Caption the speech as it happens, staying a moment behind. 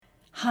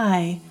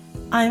Hi,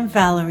 I'm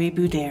Valerie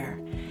Boudère,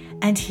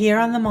 and here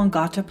on the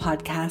Mongata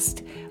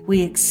podcast,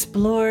 we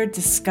explore,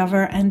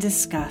 discover, and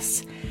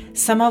discuss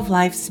some of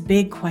life's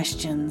big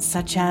questions,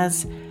 such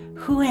as,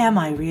 who am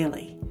I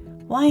really?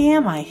 Why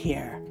am I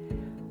here?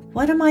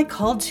 What am I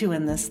called to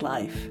in this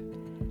life?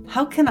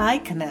 How can I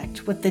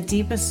connect with the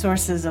deepest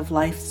sources of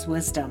life's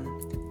wisdom?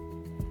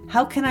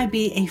 How can I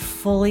be a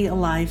fully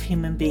alive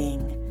human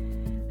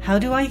being? How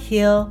do I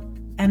heal,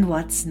 and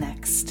what's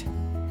next?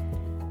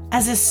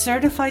 As a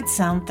certified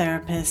sound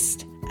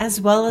therapist, as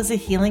well as a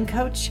healing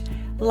coach,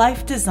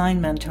 life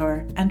design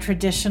mentor, and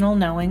traditional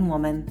knowing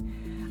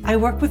woman, I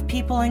work with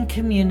people and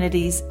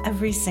communities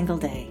every single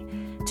day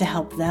to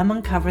help them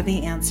uncover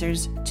the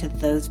answers to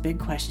those big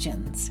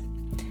questions.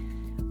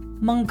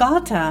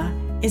 Mongata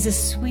is a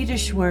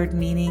Swedish word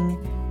meaning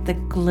the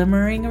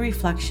glimmering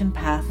reflection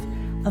path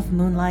of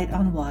moonlight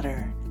on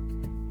water.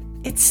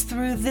 It's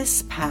through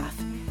this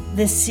path,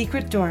 this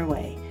secret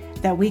doorway,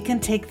 that we can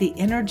take the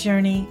inner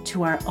journey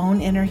to our own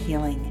inner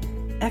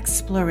healing,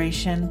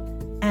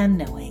 exploration, and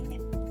knowing.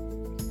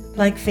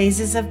 Like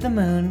phases of the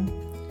moon,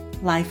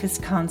 life is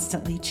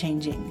constantly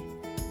changing.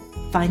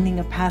 Finding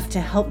a path to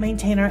help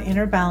maintain our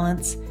inner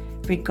balance,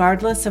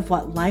 regardless of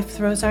what life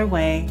throws our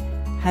way,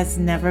 has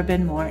never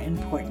been more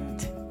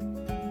important.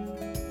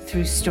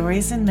 Through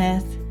stories and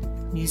myth,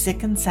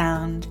 music and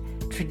sound,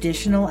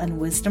 traditional and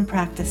wisdom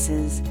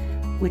practices,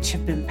 which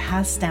have been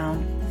passed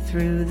down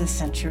through the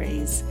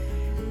centuries,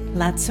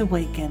 let's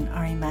awaken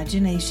our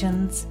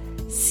imaginations,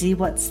 see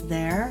what's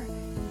there,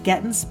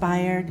 get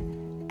inspired,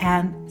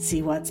 and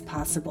see what's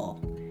possible.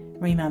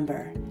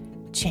 Remember,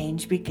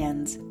 change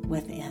begins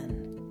within.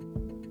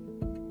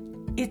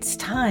 It's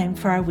time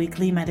for our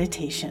weekly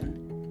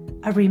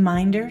meditation, a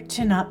reminder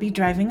to not be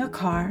driving a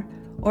car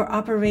or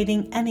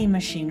operating any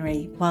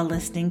machinery while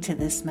listening to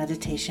this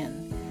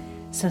meditation.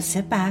 So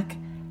sit back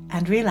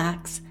and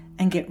relax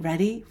and get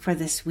ready for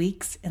this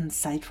week's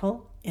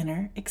insightful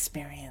inner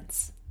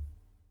experience.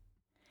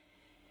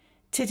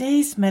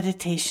 Today's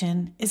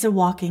meditation is a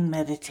walking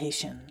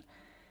meditation.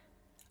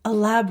 A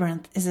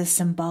labyrinth is a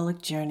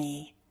symbolic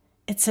journey.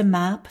 It's a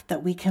map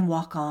that we can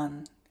walk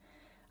on.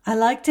 I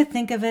like to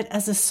think of it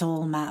as a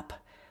soul map,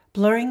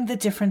 blurring the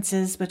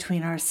differences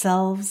between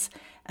ourselves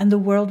and the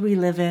world we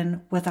live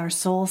in with our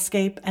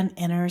soulscape and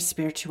inner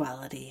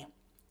spirituality.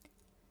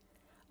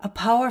 A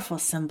powerful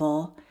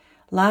symbol,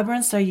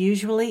 labyrinths are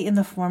usually in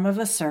the form of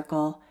a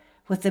circle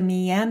with a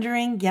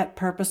meandering yet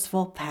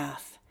purposeful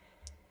path.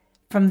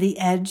 From the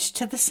edge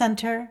to the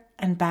center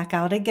and back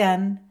out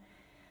again,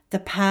 the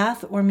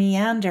path, or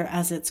meander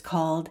as it's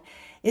called,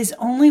 is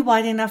only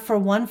wide enough for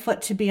one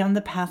foot to be on the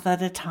path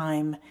at a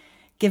time,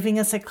 giving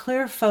us a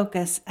clear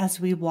focus as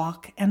we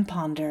walk and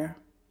ponder.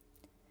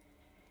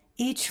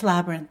 Each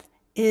labyrinth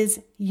is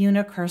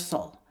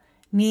unicursal,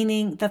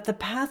 meaning that the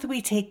path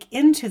we take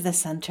into the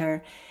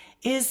center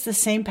is the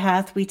same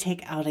path we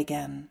take out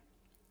again.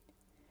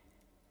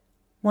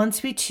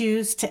 Once we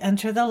choose to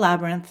enter the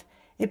labyrinth,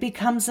 it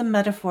becomes a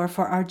metaphor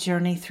for our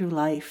journey through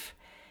life.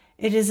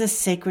 It is a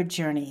sacred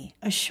journey,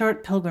 a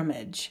short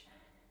pilgrimage.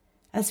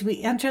 As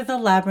we enter the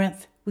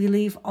labyrinth, we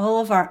leave all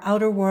of our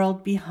outer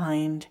world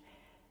behind.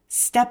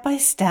 Step by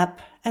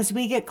step, as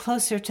we get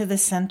closer to the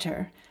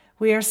center,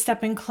 we are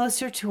stepping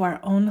closer to our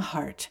own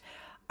heart,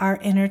 our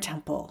inner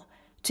temple,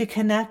 to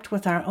connect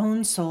with our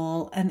own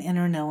soul and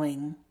inner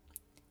knowing.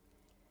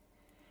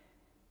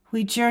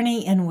 We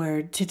journey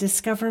inward to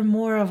discover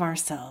more of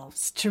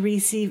ourselves, to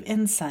receive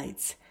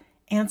insights,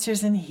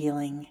 answers, and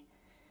healing.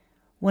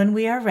 When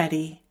we are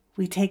ready,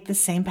 we take the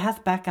same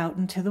path back out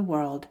into the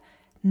world,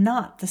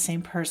 not the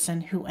same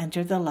person who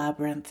entered the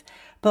labyrinth,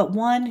 but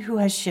one who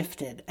has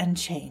shifted and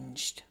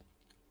changed.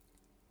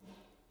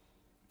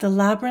 The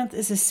labyrinth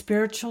is a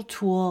spiritual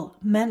tool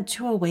meant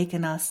to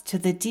awaken us to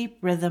the deep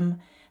rhythm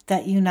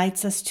that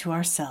unites us to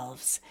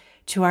ourselves,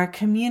 to our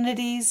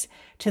communities,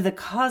 to the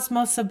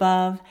cosmos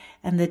above,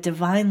 and the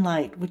divine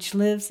light which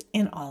lives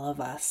in all of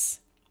us.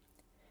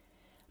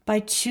 By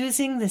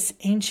choosing this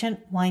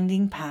ancient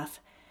winding path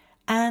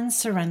and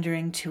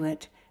surrendering to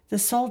it, the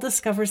soul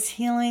discovers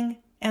healing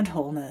and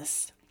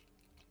wholeness.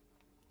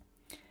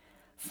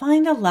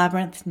 Find a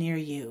labyrinth near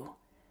you.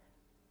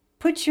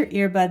 Put your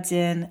earbuds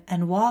in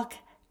and walk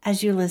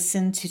as you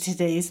listen to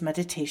today's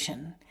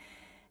meditation.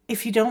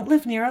 If you don't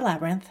live near a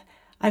labyrinth,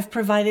 I've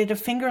provided a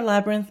finger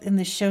labyrinth in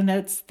the show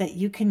notes that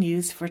you can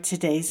use for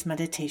today's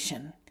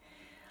meditation.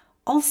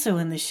 Also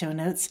in the show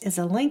notes is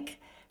a link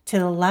to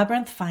the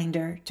Labyrinth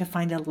Finder to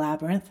find a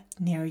labyrinth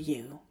near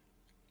you.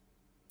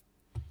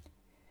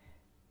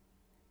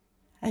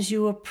 As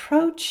you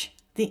approach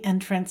the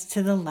entrance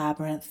to the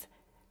labyrinth,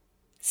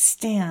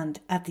 stand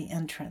at the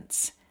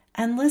entrance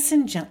and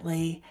listen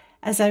gently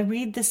as I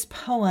read this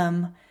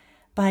poem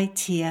by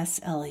T.S.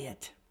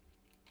 Eliot.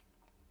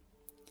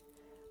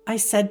 I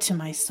said to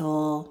my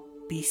soul,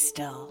 be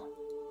still,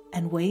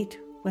 and wait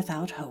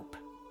without hope.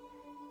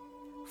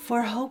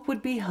 For hope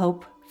would be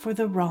hope for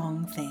the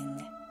wrong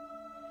thing.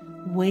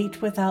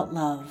 Wait without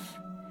love,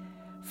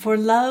 for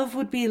love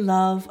would be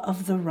love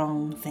of the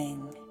wrong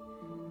thing.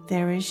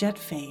 There is yet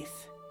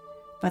faith,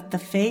 But the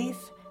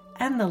faith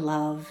and the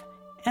love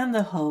and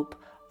the hope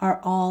are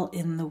all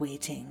in the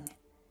waiting.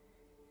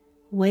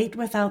 Wait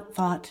without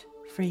thought,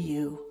 for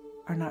you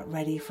are not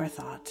ready for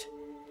thought.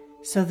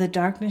 So the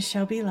darkness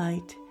shall be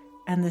light,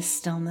 and the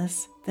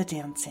stillness the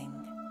dancing.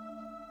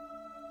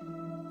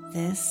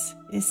 This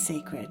is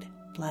sacred,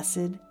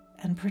 blessed,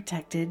 and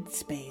protected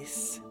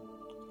space.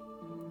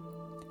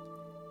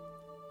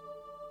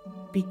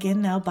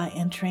 Begin now by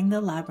entering the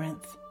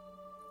labyrinth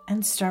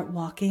and start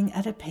walking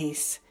at a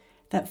pace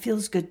that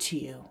feels good to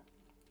you.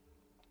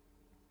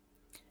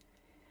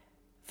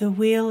 The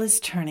wheel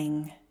is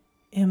turning,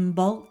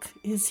 Imbolc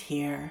is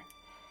here,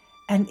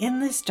 and in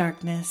this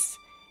darkness,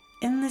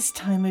 in this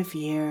time of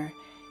year,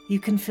 you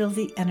can feel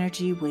the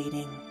energy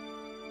waiting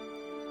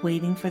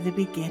for the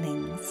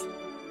beginnings,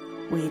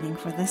 waiting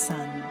for the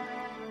sun,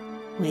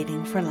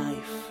 waiting for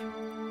life,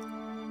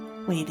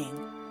 waiting.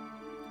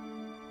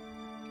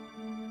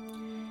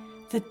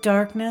 The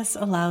darkness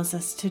allows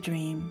us to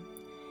dream.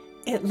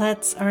 It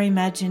lets our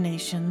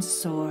imaginations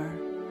soar.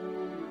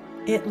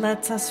 It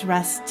lets us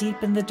rest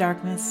deep in the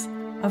darkness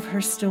of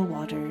her still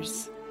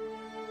waters.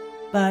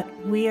 But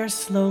we are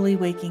slowly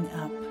waking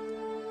up.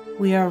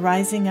 We are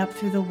rising up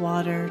through the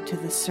water to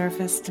the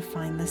surface to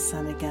find the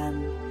sun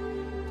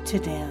again, to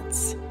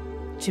dance,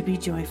 to be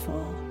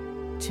joyful,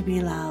 to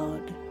be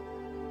loud.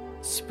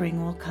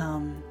 Spring will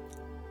come.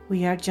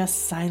 We are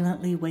just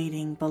silently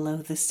waiting below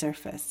the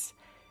surface,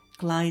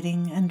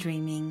 gliding and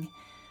dreaming,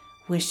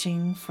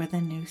 wishing for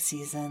the new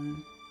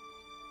season.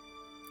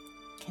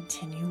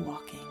 Continue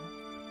walking.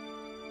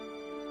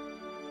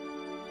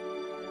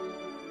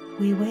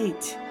 We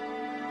wait.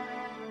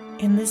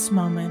 In this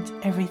moment,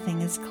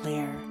 everything is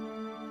clear.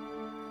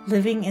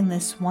 Living in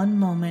this one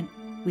moment,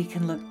 we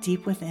can look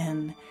deep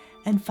within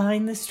and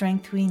find the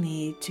strength we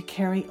need to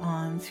carry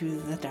on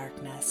through the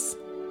darkness.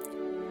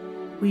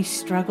 We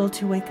struggle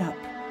to wake up,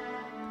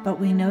 but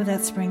we know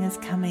that spring is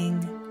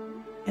coming.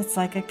 It's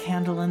like a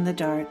candle in the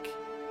dark.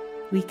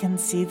 We can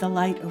see the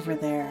light over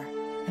there,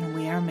 and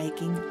we are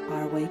making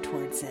our way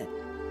towards it.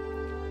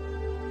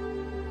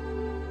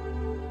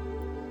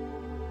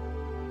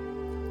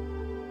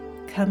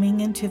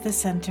 Coming into the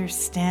center,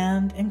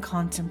 stand and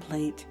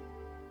contemplate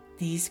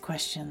these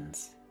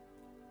questions.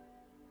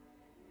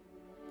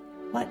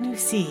 What new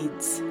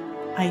seeds,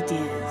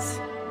 ideas,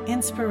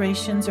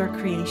 inspirations, or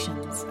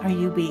creations are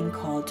you being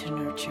called to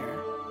nurture?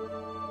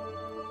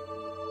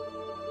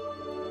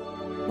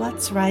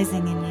 What's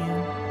rising in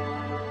you?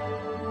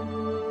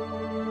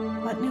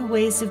 What new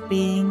ways of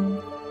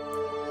being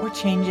or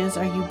changes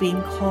are you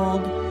being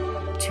called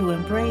to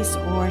embrace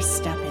or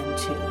step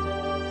into?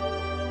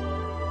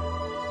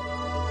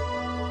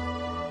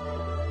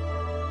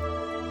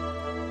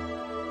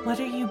 What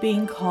are you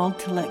being called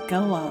to let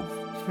go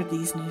of for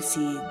these new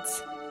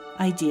seeds,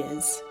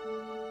 ideas,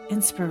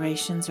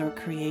 inspirations, or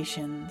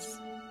creations?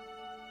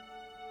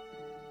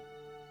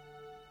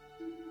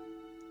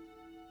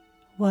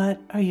 What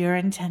are your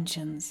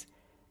intentions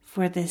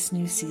for this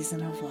new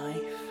season of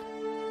life?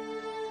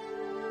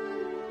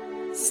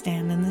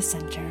 Stand in the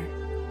center,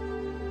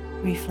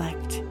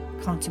 reflect,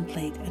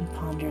 contemplate, and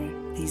ponder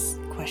these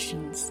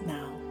questions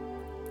now.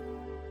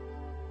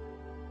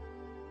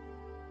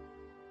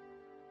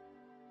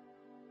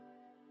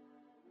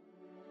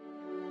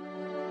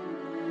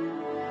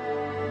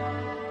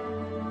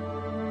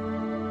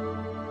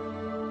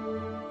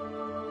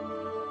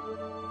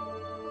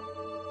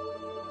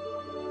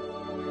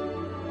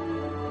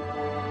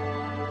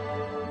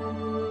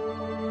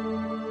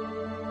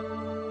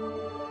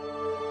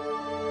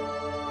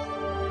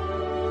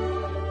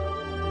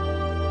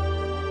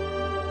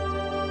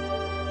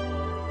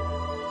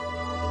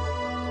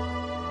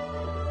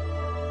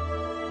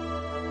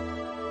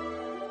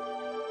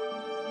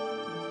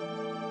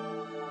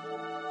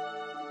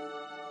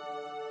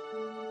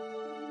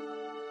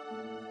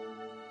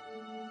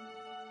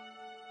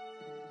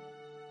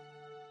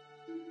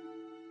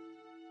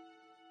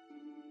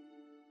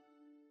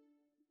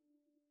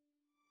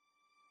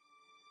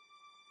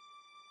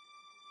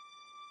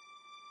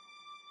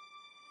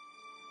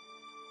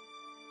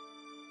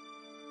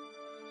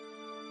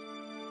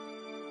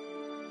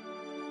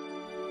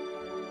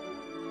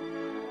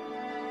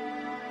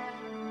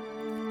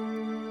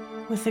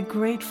 With a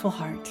grateful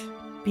heart,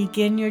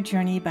 begin your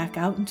journey back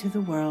out into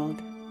the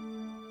world.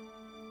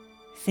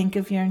 Think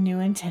of your new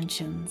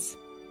intentions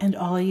and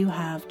all you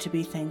have to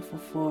be thankful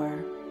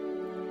for.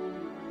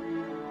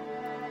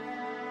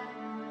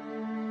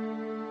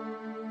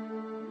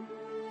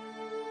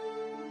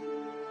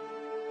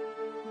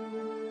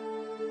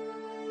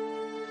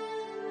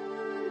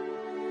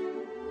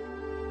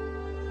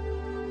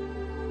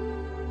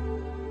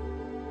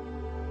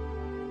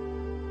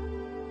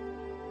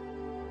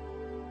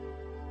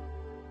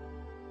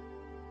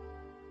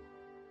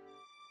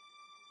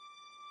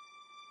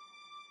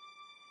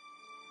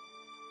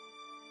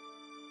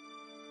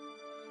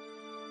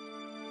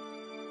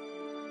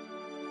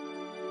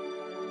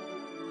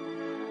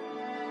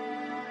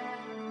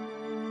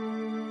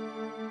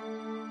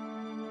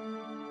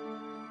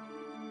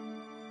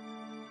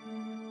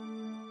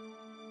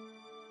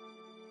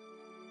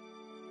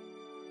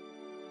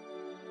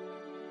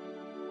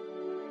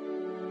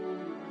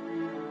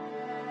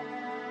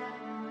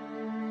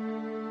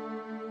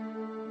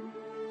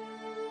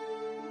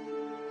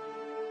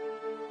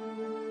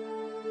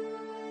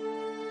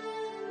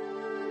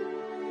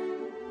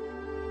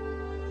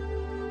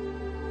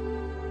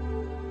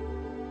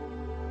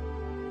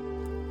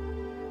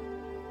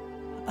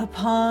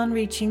 Upon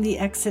reaching the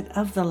exit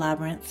of the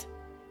labyrinth,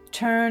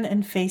 turn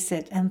and face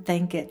it and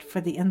thank it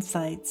for the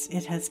insights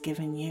it has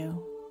given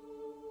you.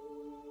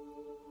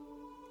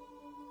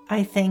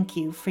 I thank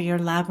you for your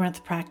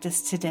labyrinth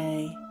practice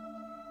today.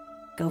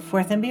 Go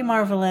forth and be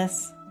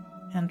marvelous,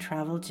 and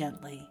travel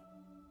gently.